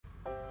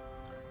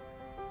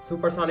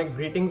Supersonic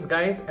greetings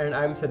guys, and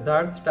I'm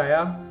Siddharth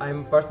Taya.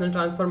 I'm personal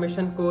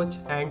transformation coach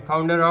and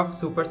founder of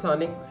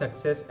Supersonic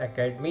Success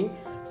Academy.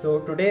 So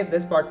today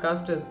this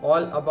podcast is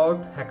all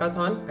about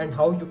hackathon and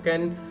how you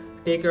can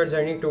take your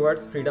journey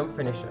towards freedom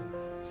finisher.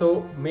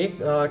 So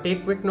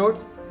take quick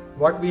notes.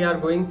 What we are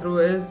going through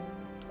is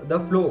the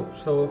flow.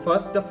 So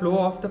first, the flow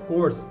of the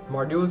course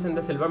modules in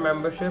the silver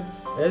membership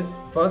is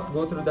first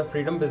go through the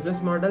freedom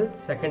business model,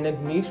 second is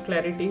niche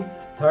clarity,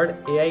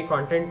 third AI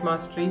content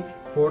mastery,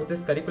 fourth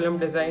is curriculum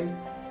design,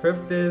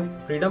 fifth is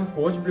freedom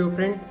coach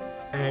blueprint,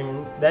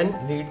 and then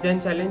lead gen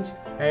challenge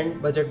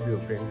and budget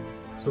blueprint.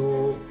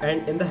 So,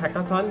 and in the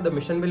hackathon the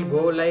mission will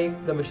go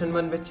like the mission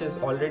one, which is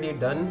already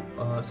done.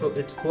 So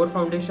it's core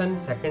foundation,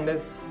 second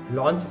is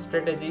launch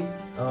strategy,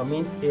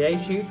 means AI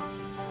sheet,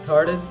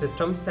 third is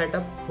systems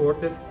setup,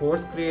 fourth is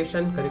course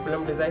creation,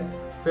 curriculum design,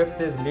 fifth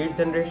is lead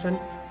generation,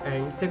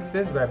 and sixth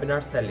is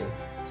webinar selling.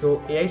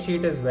 So AI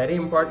sheet is very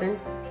important.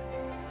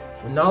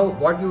 Now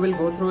what you will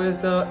go through is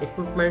the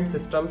equipment,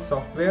 system,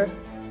 softwares.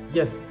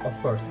 Yes,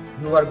 of course,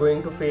 you are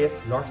going to face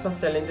lots of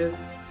challenges.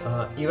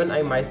 Even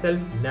I myself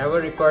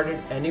never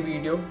recorded any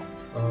video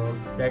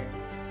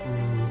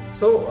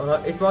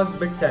it was a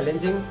bit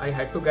challenging. I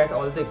had to get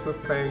all the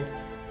equipment,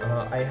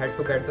 I had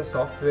to get the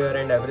software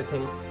and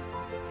everything.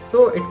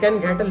 So it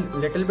can get a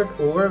little bit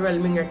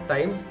overwhelming at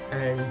times,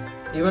 and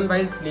even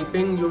while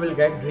sleeping you will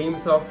get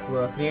dreams of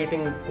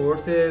creating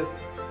courses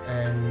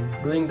and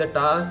doing the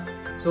task.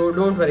 So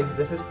don't worry,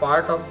 this is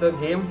part of the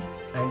game,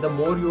 and the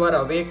more you are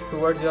awake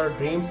towards your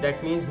dreams,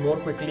 that means more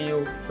quickly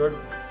you should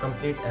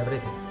complete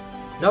everything.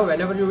 Now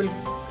whenever you will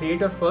create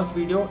your first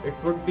video, it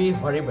would be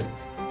horrible,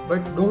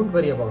 but don't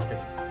worry about it,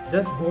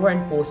 just go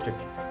and post it.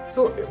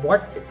 So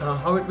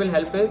how it will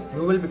help is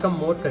you will become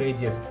more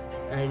courageous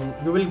and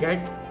you will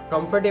get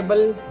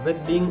comfortable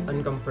with being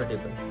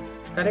uncomfortable,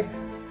 correct?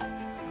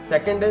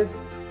 Second is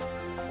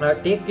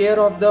take care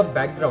of the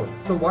background.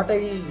 So what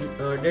I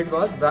did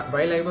was,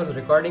 while I was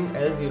recording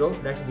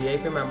L0, that's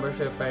VIP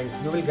membership, and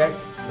you will get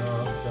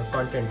the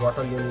content, what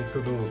all you need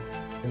to do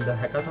in the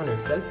hackathon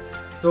itself.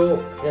 So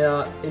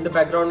in the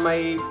background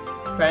my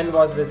fan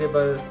was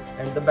visible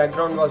and the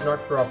background was not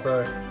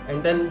proper,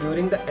 and then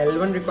during the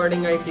L1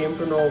 recording I came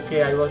to know,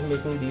 okay, I was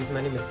making these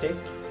many mistakes.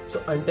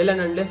 So until and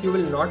unless you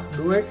will not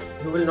do it,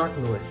 you will not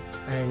know it.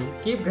 And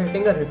keep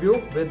getting a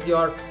review with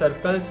your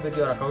circles, with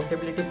your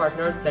accountability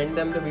partners, send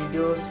them the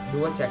videos,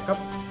 do a checkup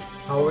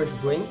how it's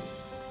going.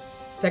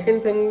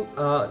 Second thing,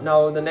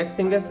 now the next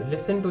thing is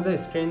listen to the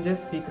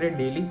strangest secret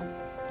daily.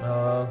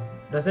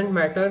 Doesn't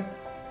matter,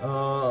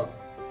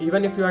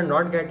 even if you are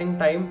not getting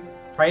time,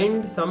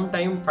 find some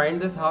time, find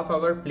this half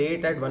hour, play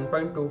it at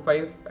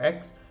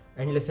 1.25x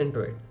and listen to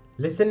it.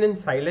 Listen in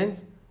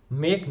silence,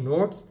 make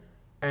notes,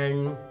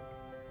 and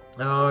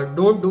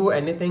don't do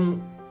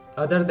anything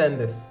other than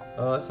this.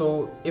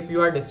 So if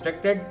you are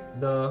distracted,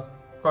 the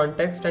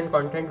context and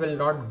content will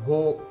not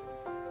go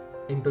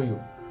into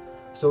you.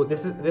 So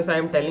this I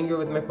am telling you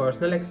with my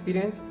personal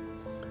experience.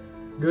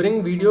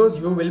 During videos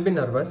you will be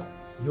nervous,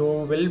 you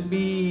will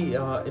be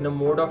in a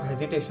mode of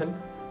hesitation,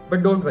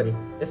 but don't worry,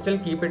 still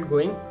keep it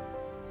going.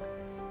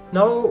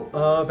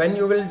 Now when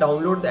you will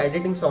download the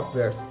editing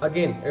softwares,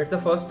 again it's the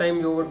first time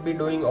you would be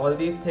doing all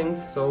these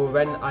things. So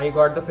when I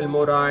got the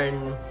Filmora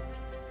and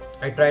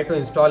I tried to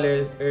install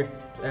it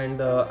and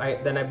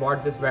then I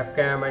bought this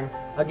webcam, and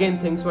again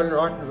things were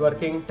not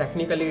working.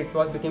 Technically it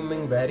was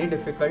becoming very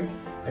difficult,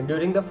 and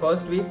during the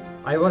first week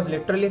I was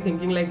literally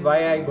thinking like,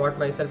 why I got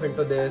myself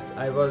into this,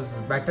 I was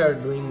better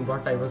doing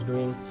what I was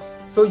doing.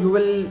 So you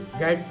will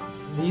get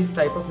these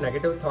type of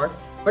negative thoughts,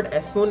 but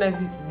as soon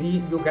as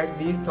you get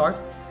these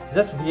thoughts,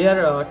 just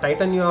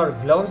tighten your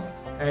gloves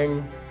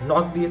and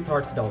knock these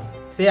thoughts down.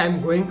 Say,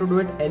 I'm going to do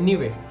it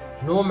anyway,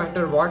 no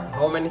matter what,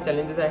 how many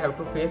challenges I have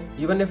to face.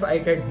 Even if I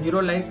get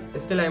 0 likes,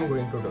 still I am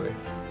going to do it.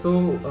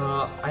 So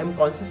I am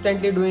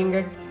consistently doing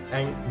it,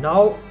 and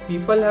now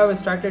people have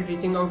started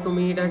reaching out to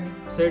me that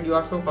said, you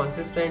are so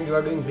consistent, you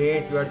are doing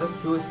great, you are just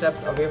few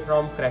steps away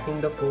from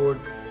cracking the code.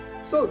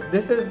 So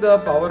this is the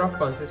power of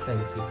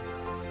consistency.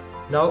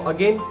 Now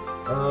again,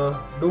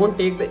 don't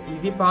take the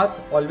easy path,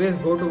 always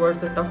go towards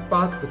the tough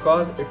path,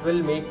 because it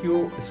will make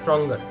you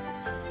stronger.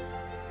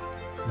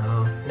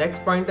 Now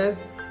next point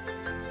is,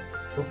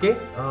 okay,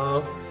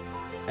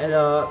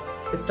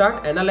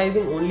 start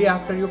analyzing only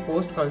after you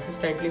post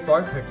consistently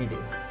for 30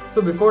 days.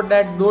 So before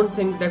that, don't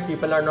think that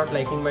people are not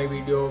liking my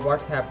video,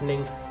 what's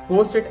happening.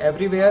 Post it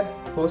everywhere,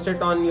 post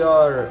it on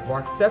your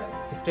WhatsApp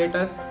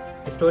status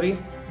story,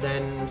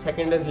 then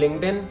second is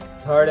LinkedIn,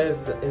 third is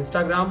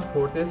Instagram,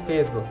 fourth is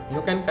Facebook.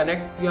 You can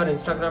connect your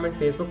Instagram and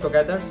Facebook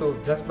together, so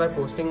just by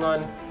posting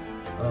on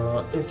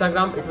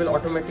Instagram, it will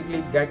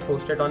automatically get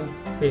posted on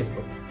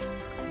Facebook.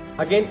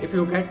 Again, if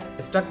you get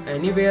stuck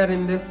anywhere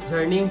in this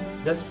journey,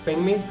 just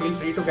ping me, feel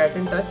free to get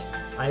in touch.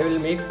 I will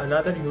make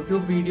another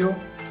YouTube video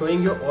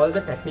showing you all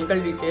the technical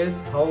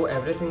details, how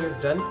everything is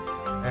done,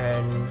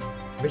 and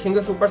wishing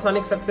you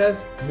supersonic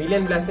success.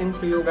 Million blessings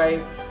to you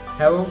guys.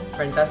 Have a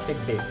fantastic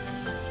day.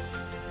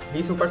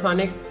 Be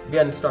supersonic, be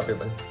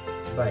unstoppable.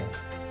 Bye.